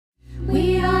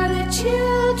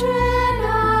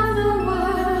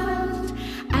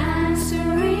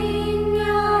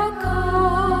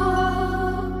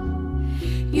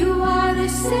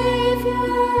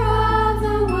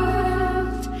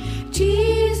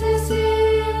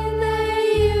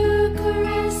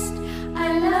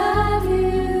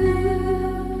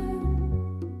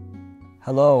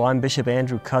Hello, I'm Bishop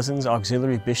Andrew Cozzens,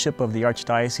 Auxiliary Bishop of the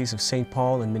Archdiocese of St.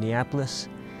 Paul in Minneapolis.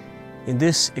 In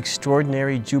this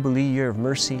extraordinary Jubilee Year of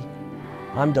Mercy,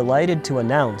 I'm delighted to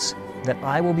announce that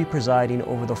I will be presiding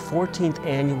over the 14th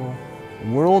Annual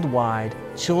Worldwide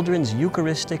Children's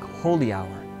Eucharistic Holy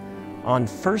Hour on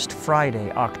First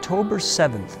Friday, October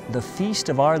 7th, the Feast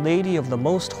of Our Lady of the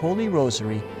Most Holy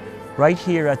Rosary, right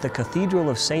here at the Cathedral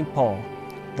of St. Paul,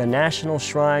 the National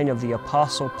Shrine of the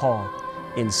Apostle Paul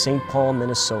in St. Paul,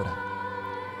 Minnesota.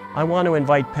 I want to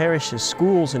invite parishes,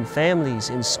 schools, and families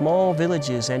in small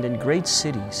villages and in great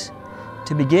cities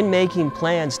to begin making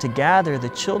plans to gather the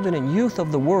children and youth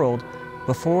of the world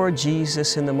before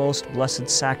Jesus in the Most Blessed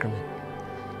Sacrament.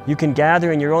 You can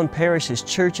gather in your own parishes,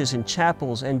 churches, and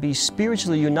chapels and be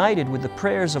spiritually united with the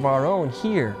prayers of our own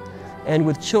here and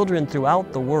with children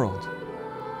throughout the world.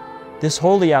 This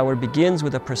holy hour begins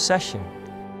with a procession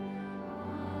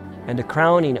and a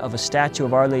crowning of a statue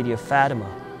of Our Lady of Fatima,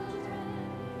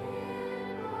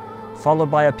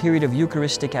 followed by a period of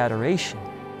Eucharistic adoration.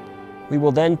 We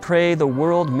will then pray the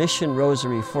World Mission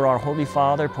Rosary for our Holy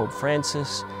Father, Pope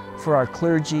Francis, for our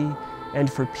clergy,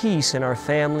 and for peace in our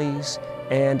families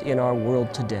and in our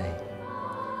world today.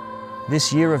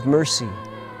 This year of mercy,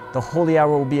 the Holy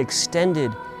Hour will be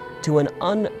extended to an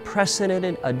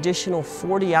unprecedented additional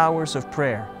 40 hours of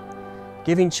prayer,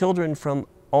 giving children from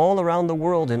all around the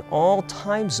world in all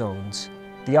time zones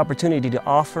the opportunity to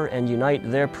offer and unite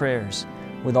their prayers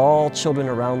with all children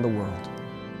around the world.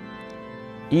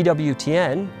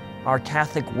 EWTN, our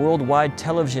Catholic worldwide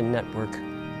television network,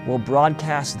 will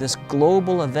broadcast this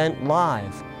global event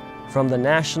live from the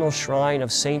National Shrine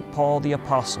of St. Paul the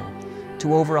Apostle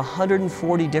to over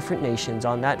 140 different nations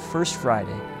on that first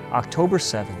Friday, October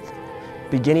 7th,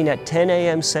 beginning at 10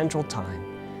 a.m. Central Time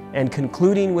and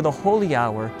concluding with a holy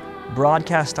hour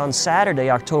broadcast on Saturday,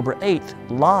 October 8th,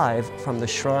 live from the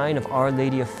Shrine of Our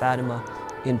Lady of Fatima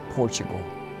in Portugal.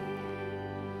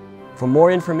 For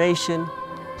more information,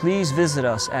 please visit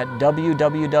us at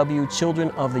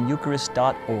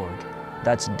www.childrenoftheucharist.org.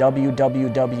 That's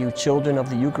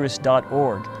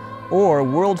www.childrenoftheucharist.org or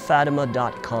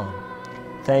worldfatima.com.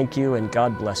 Thank you and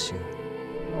God bless you.